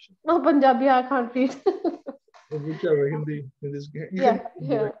version. No, Punjabi, I can't read. Whichever, Hindi, you Yeah, can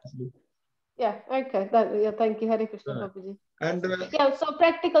yeah. Yeah, okay. Yeah, thank you, Hare Krishna, Prabhuji. And Yeah, so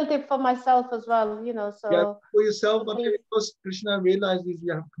practical tip for myself as well, you know, so. yeah, for yourself, I okay. mean, because Krishna realizes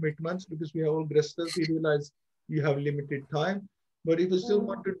you have commitments because we are all gresters. He realized you have limited time. But if you still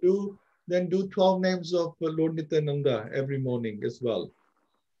want to do, then do 12 names of Lord Nityananda every morning as well.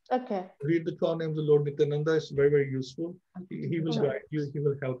 Okay. Read the 12 names of Lord Nityananda. It's very, very useful. He will guide you. He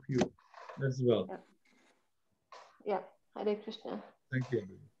will help you as well. Yeah. Hare Krishna. Thank you.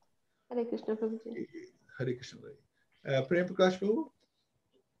 Hare Krishna, Prabhuji. Hare Krishna. Prem Prakash Prabhu.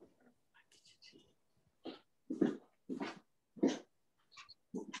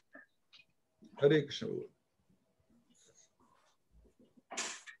 Hare Krishna.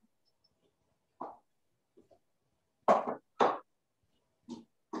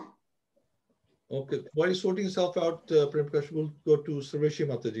 Okay, while you're sorting yourself out, Prem Prakash, we'll go to Sarveshi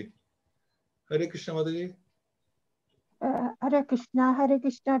Mataji. Hare Krishna Mataji. Hare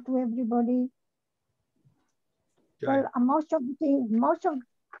Krishna to everybody. Jai. Well, most of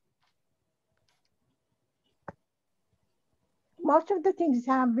the things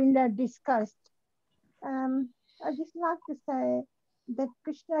have been discussed. I just like to say that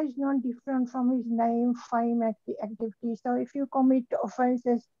Krishna is not different from his name, fame, activity. So if you commit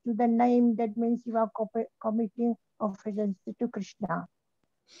offenses to the name, that means you are committing offenses to Krishna.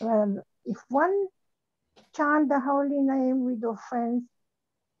 Well, if one chant the holy name with offense,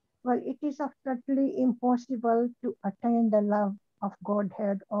 well, it is absolutely impossible to attain the love of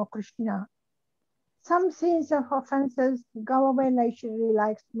Godhead or Krishna. Some sins of offenses go away naturally,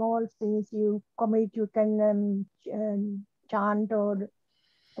 like small sins you commit. You can chant or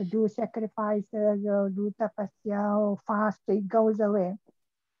do sacrifices or do tapasya or fast. It goes away.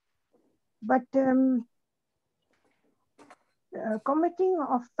 But committing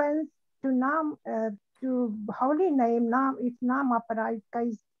offense to holy name, it's nam aparad,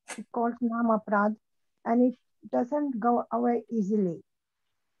 it calls nam aparad, and it doesn't go away easily.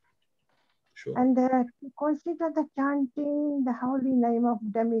 Sure. And consider the chanting the holy name of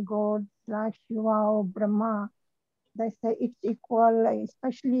demigods like Shiva or Brahma. They say it's equal,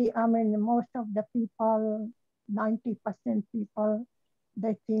 especially, I mean, most of the people, 90% people,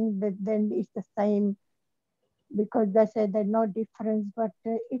 they think that then it's the same because they say there's no difference, but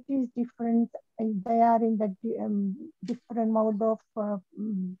it is different. And they are in the different mode of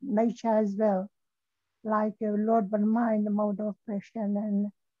nature as well. Like Lord Brahma in the mode of passion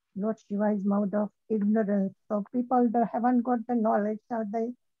and Lord Shiva is mode of ignorance. So people haven't got the knowledge, so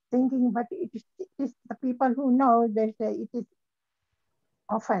they thinking, but it is the people who know, they say it is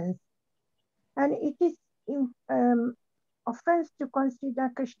offense. And it is offense to consider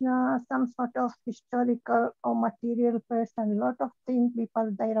Krishna some sort of historical or material person. A lot of things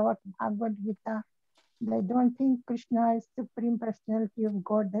people they wrote Bhagavad-Gita, they don't think Krishna is supreme personality of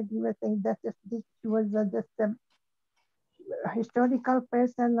God. That you will think that this was just a historical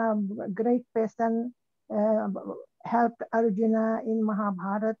person, a great person, helped Arjuna in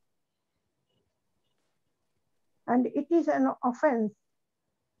Mahabharata. And it is an offense.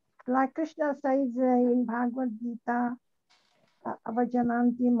 Like Krishna says in Bhagavad-Gita,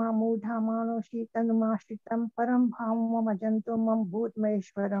 avajananti mamudha manoshitanumashritam param bhamam ajantumam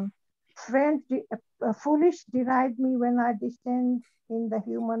bhutmeshwaram. Friends, foolish deride me when I descend in the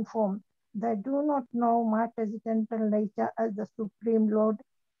human form. They do not know my transcendental nature as the Supreme Lord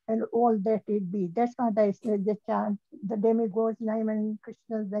and all that it be. That's why they say the chant, the demigod's name and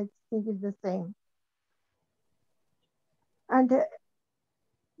Krishna's, they think is the same. And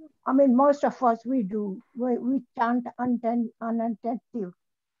I mean, most of us, we do. We chant unattentive.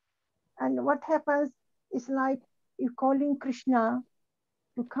 And what happens is like you calling Krishna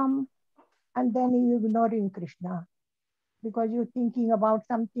to come and then you ignoring Krishna because you're thinking about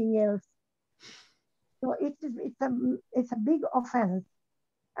something else. So it's a big offense.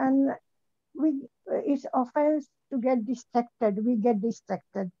 And it's offense to get distracted. We get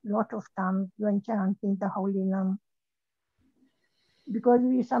distracted a lot of times when chanting the holy name. Because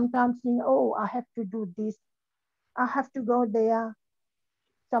we sometimes think, oh, I have to do this. I have to go there.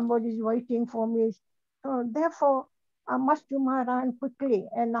 Somebody's waiting for me. So therefore, I must do my run quickly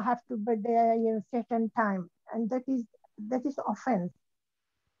and I have to be there in a certain time. And that is offense.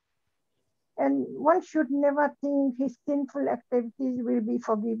 And one should never think his sinful activities will be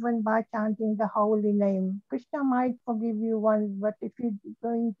forgiven by chanting the holy name. Krishna might forgive you once, but if you're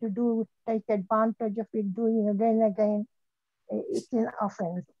going to take advantage of it, doing again and again, it's an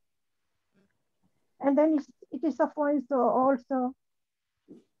offense. And then it is offense to also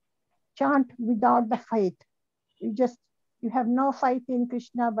chant without the faith. You have no faith in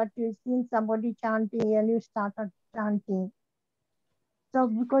Krishna, but you've seen somebody chanting and you started chanting. So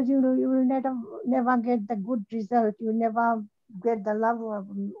because you will never get the good result, you never get the love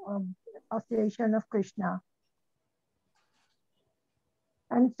of association of Krishna.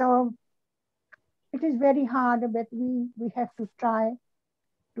 And so it is very hard, but we have to try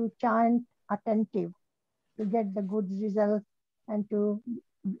to chant attentive to get the good results and to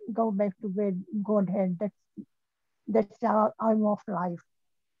go back to Godhead. That's our aim of life.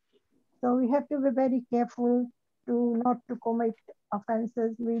 So we have to be very careful not to commit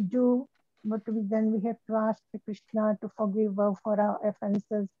offenses. We do, but then we have to ask Krishna to forgive us for our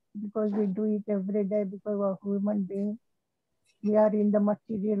offenses because we do it every day because we're human beings. We are in the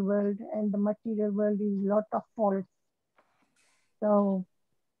material world, and the material world is a lot of faults. So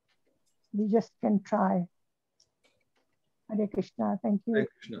we just can try. Hare Krishna. Thank you. Hare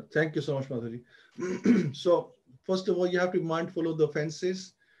Krishna. Thank you so much, Madhuri. So first of all, you have to be mindful of the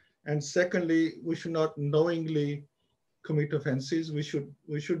offenses. And secondly, we should not knowingly commit offenses. We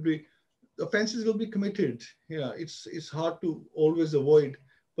should be, offenses will be committed. Yeah, it's hard to always avoid,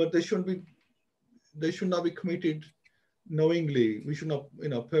 but they should not be committed knowingly. We should not,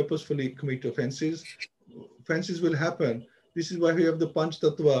 purposefully commit offenses. Offenses will happen. This is why we have the Panch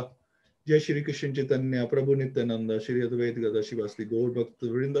Tattva, Jai Shri Krishna Chaitanya, Prabhu Nityananda, Shri Advaita Gadadhar Shivasti, Gaur Bhakta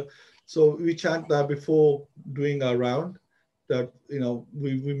Vrinda. So we chant that before doing our round, that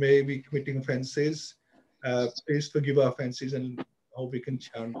we may be committing offenses. Please forgive our offenses, and how we can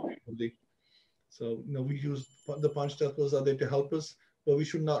chant only. So we use the Panch Tattvas are there to help us, but we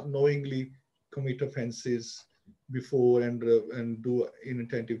should not knowingly commit offenses before and do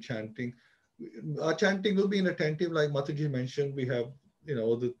inattentive chanting. Our chanting will be inattentive, like Mataji mentioned. We have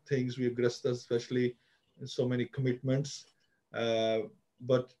all the things we have grastas, especially so many commitments,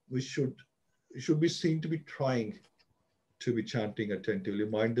 but we should be seen to be trying to be chanting attentively.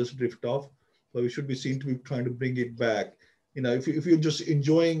 Mind does drift off, but we should be seen to be trying to bring it back. If you're just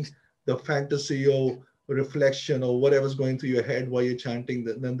enjoying the fantasy or reflection or whatever's going through your head while you're chanting,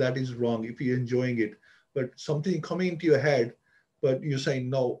 then that is wrong if you're enjoying it. But something coming into your head, but you're saying,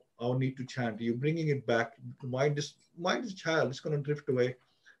 no, I'll need to chant. You're bringing it back. Mind is child. It's going to drift away.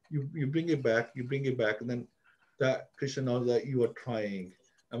 You bring it back, and then that Krishna knows that you are trying.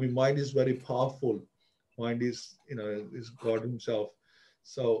 I mean, mind is very powerful. Mind is, is God himself.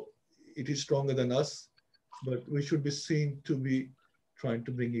 So it is stronger than us, but we should be seen to be trying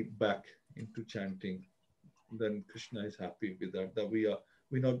to bring it back into chanting. Then Krishna is happy with that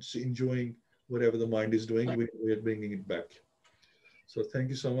we're not enjoying whatever the mind is doing, we are bringing it back. So thank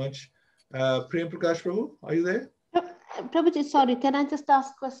you so much. Prem Prakash Prabhu, are you there? Prabhuji, sorry, can I just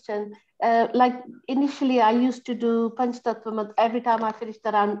ask a question? Like initially I used to do Panch Tattva every time I finished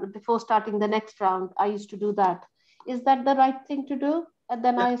the round before starting the next round, I used to do that. Is that the right thing to do? And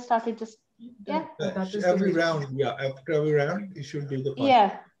then I started just, yeah. Every round, after every round, you should do the Panch.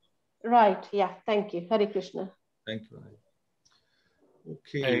 Yeah, right. Yeah, thank you. Hare Krishna. Thank you.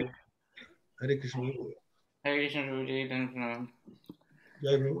 Okay. Hare Krishna. Hare Krishna, Prabhuji.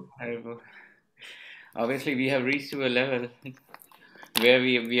 Jai Prabhu. Obviously, we have reached to a level where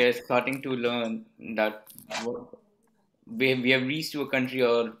we are starting to learn that we have reached to a country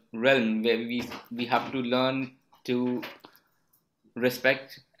or realm where we have to learn to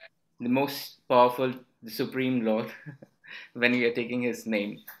respect the most powerful, the Supreme Lord when we are taking his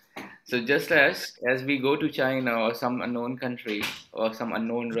name. So just as we go to China or some unknown country or some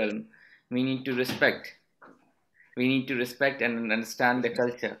unknown realm, we need to respect. We need to respect and understand the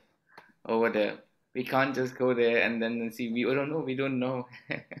culture over there. We can't just go there and then see, we don't know.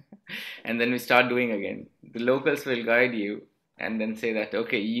 And then we start doing again. The locals will guide you and then say that,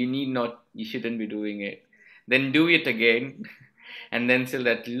 okay, you shouldn't be doing it. Then do it again. And then say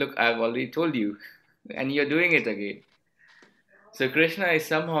that, look, I've already told you. And you're doing it again. So Krishna is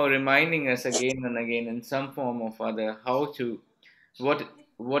somehow reminding us again and again in some form or other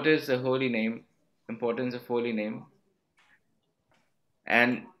what is the holy name, importance of holy name,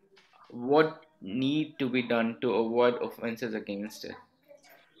 and what need to be done to avoid offenses against it.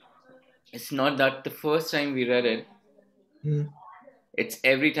 It's not that the first time we read it, it's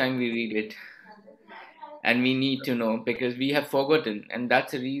every time we read it. And we need to know because we have forgotten, and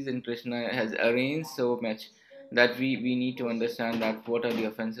that's the reason Krishna has arranged so much that we need to understand that what are the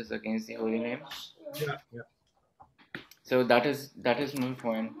offenses against the holy name. Yeah, yeah. So that is my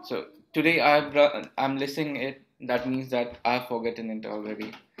point. So today I'm listing it. That means that I've forgotten it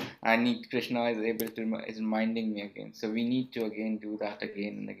already. I need Krishna is able to is reminding me again. So we need to again do that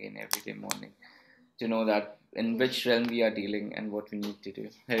again and again every day morning to know that in which realm we are dealing and what we need to do.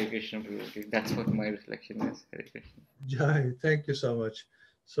 Hare Krishna, Prabhuji. That's what my reflection is. Hare Krishna. Jai, thank you so much.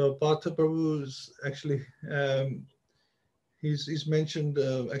 So Partha Prabhu's actually, he's mentioned,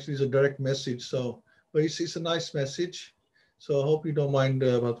 actually it's a direct message. So, but it's a nice message. So I hope you don't mind,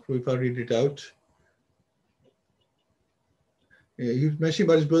 Partha Prabhu, if I read it out. He mentioned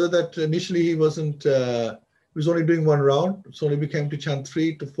about his brother that initially he wasn't, he was only doing one round. So he became to chant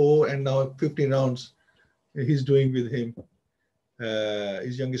 3 to 4 and now 15 rounds he's doing with him.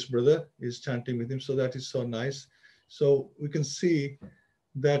 His youngest brother is chanting with him. So that is so nice. So we can see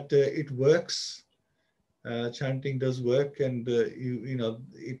that it works. Chanting does work, and you know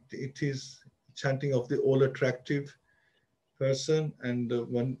it is chanting of the all attractive person, and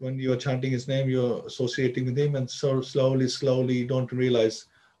when you are chanting his name, you're associating with him, and so slowly you don't realize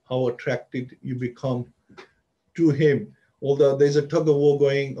how attracted you become to him. Although there's a tug of war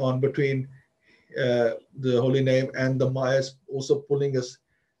going on between the holy name and the Mayas also pulling us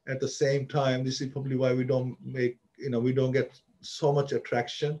at the same time. This is probably why we don't make, we don't get so much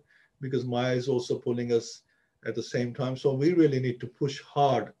attraction, because Maya is also pulling us at the same time. So we really need to push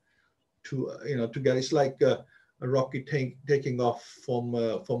hard to, to get, it's like a rocket taking off from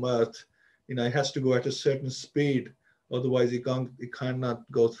Earth. It has to go at a certain speed. Otherwise it cannot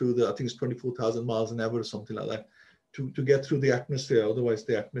go through I think it's 24,000 miles an hour or something like that to get through the atmosphere. Otherwise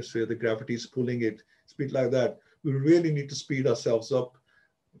the atmosphere, the gravity is pulling it, speed like that. We really need to speed ourselves up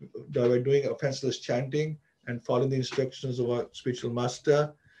by doing offenseless chanting and following the instructions of our spiritual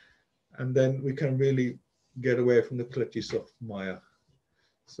master. And then we can really get away from the clutches of Maya.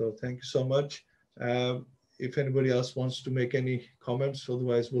 So thank you so much. If anybody else wants to make any comments,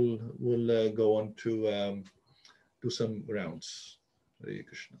 otherwise we'll go on to do some rounds. Hare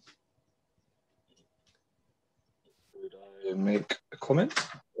Krishna. Would I make a comment?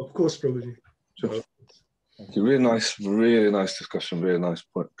 Of course, Prabhuji. Sure. Thank you. Really nice discussion. Really nice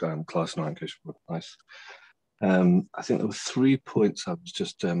point. Class 9, Krishna. Nice. I think there were 3 points I was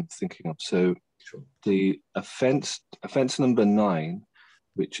just thinking of. So sure. The offense number 9,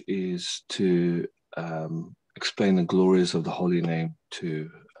 which is to explain the glories of the holy name to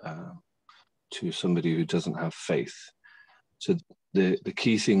somebody who doesn't have faith. So the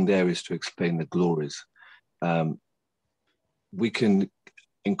key thing there is to explain the glories. We can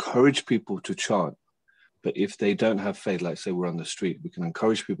encourage people to chant, but if they don't have faith, like say we're on the street, we can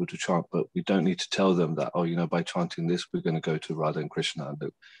encourage people to chant, but we don't need to tell them that, by chanting this, we're going to go to Radha and Krishna and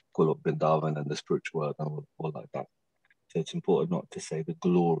the Golok Vrindavan and the spiritual world and all like that. So it's important not to say the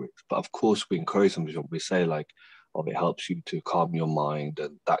glories, but of course we encourage them. We say like, it helps you to calm your mind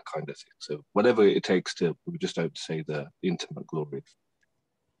and that kind of thing. So whatever it takes we just don't say the intimate glories.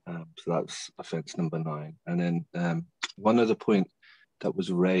 So that's offense number 9. And then one other point that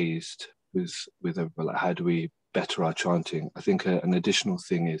was raised with like, how do we better our chanting? I think an additional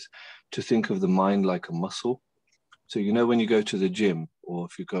thing is to think of the mind like a muscle. So when you go to the gym or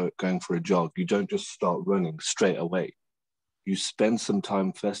if you're going for a jog, you don't just start running straight away. You spend some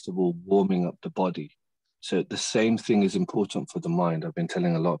time, first of all, warming up the body. So the same thing is important for the mind. I've been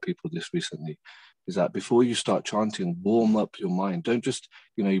telling a lot of people this recently, is that before you start chanting, warm up your mind. Don't just,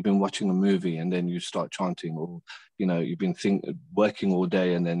 you've been watching a movie and then you start chanting, or, you've been working all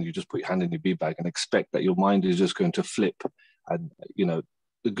day and then you just put your hand in your bead bag and expect that your mind is just going to flip and,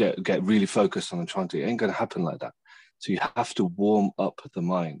 get really focused on the chanting. It ain't going to happen like that. So you have to warm up the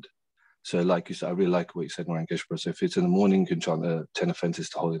mind. So like you said, I really like what you said, Rankeshwar. So if it's in the morning, you can chant 10 offenses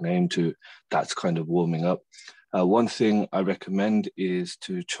to holy name that's kind of warming up. One thing I recommend is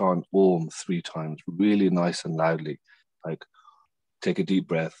to chant Om 3 times, really nice and loudly. Like take a deep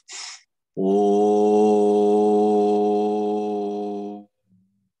breath. Om.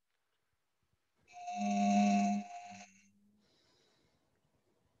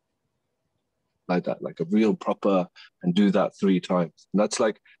 Like that, like a real proper, and do that 3 times. And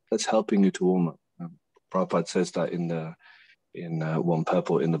that's helping you to warm up. Prabhupada says that in one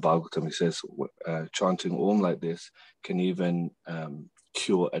purport in the Bhagavad-Gita. He says chanting Om like this can even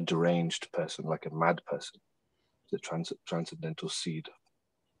cure a deranged person, like a mad person, the transcendental seed.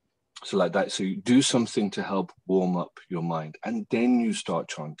 So like that, so you do something to help warm up your mind, and then you start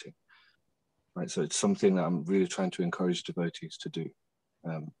chanting. Right, so it's something that I'm really trying to encourage devotees to do.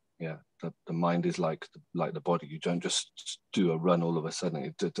 Yeah, the mind is like the body. You don't just do a run all of a sudden.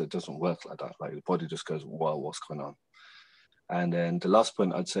 It doesn't work like that. Like the body just goes, wow, what's going on? And then the last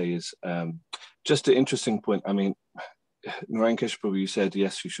point I'd say is just an interesting point. I mean, Narankesh Prabhu, you said,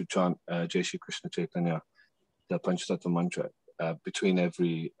 yes, you should chant Jai Shri Krishna Chaitanya, the Panchatattva mantra, between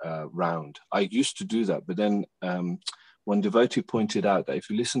every round. I used to do that, but then one devotee pointed out that if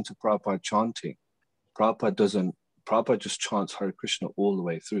you listen to Prabhupada chanting, Prabhupada just chants Hare Krishna all the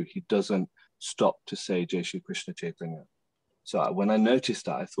way through. He doesn't stop to say Jai Shri Krishna Chaitanya. So when I noticed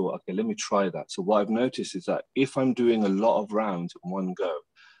that, I thought, okay, let me try that. So what I've noticed is that if I'm doing a lot of rounds in one go,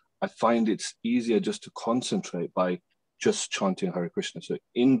 I find it's easier just to concentrate by just chanting Hare Krishna. So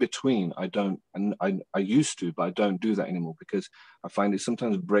in between, I don't, and I used to, but I don't do that anymore because I find it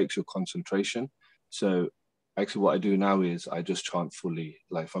sometimes breaks your concentration. So actually what I do now is I just chant fully.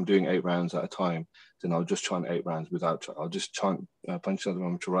 Like if I'm doing 8 rounds at a time, then I'll just chant 8 rounds I'll just chant Panchatattva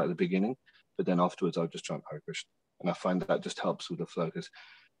mantra right at the beginning, but then afterwards I'll just chant Hare Krishna. And I find that just helps with the flow, because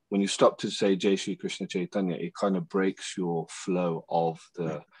when you stop to say Jai Shri Krishna Chaitanya, it kind of breaks your flow of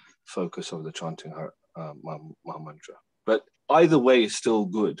the focus of the chanting mantra. But either way is still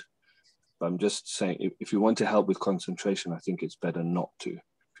good. But I'm just saying, if you want to help with concentration, I think it's better not to.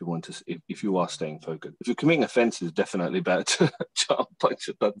 If you are staying focused. If you're committing offences, definitely better to chant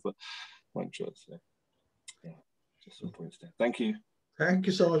Panchatattva mantra. So, yeah, just some points there. Thank you. Thank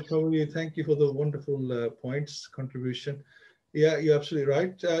you so much, Prabhu. Thank you for the wonderful points, contribution. Yeah, you're absolutely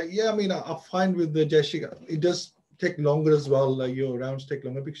right. Yeah, I mean, I find with the Jai Shri, it does take longer as well. Your rounds take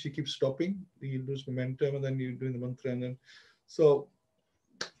longer because you keep stopping. You lose momentum, and then you're doing the mantra, and then so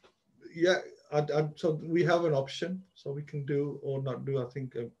yeah. So we have an option, so we can do or not do. I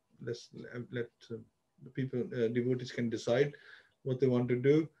think let's let the people, devotees, can decide what they want to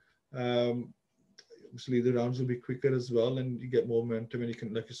do. Obviously, the rounds will be quicker as well, and you get more momentum, and you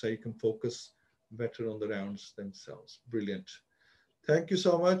can, like you say, you can focus better on the rounds themselves. Brilliant. Thank you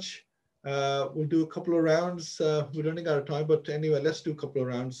so much. We'll do a couple of rounds. We're running out of time, but anyway, let's do a couple of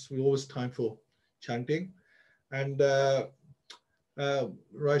rounds. We always time for chanting. And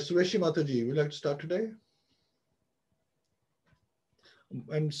right, Sureshi Mataji, would you like to start today?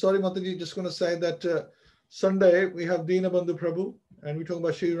 And sorry, Mataji, just going to say that Sunday we have Dinabandhu Prabhu, and we're talking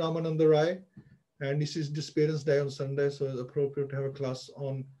about Sri Ramananda Rai. And this is Disappearance Day on Sunday, so it's appropriate to have a class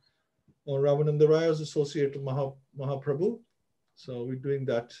on Ramananda Rai as associated with Mahaprabhu. So we're doing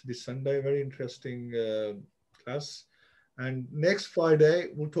that this Sunday, very interesting class. And next Friday,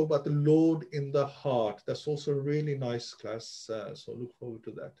 we'll talk about the Lord in the heart. That's also a really nice class, so look forward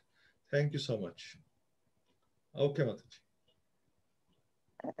to that. Thank you so much. Okay, Mataji.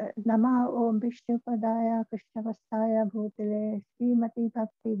 Nama Om Vishnu Padaya Krishna Vastaya Bhutale Srimati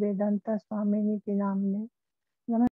Bhakti Vedanta Swamini Namne.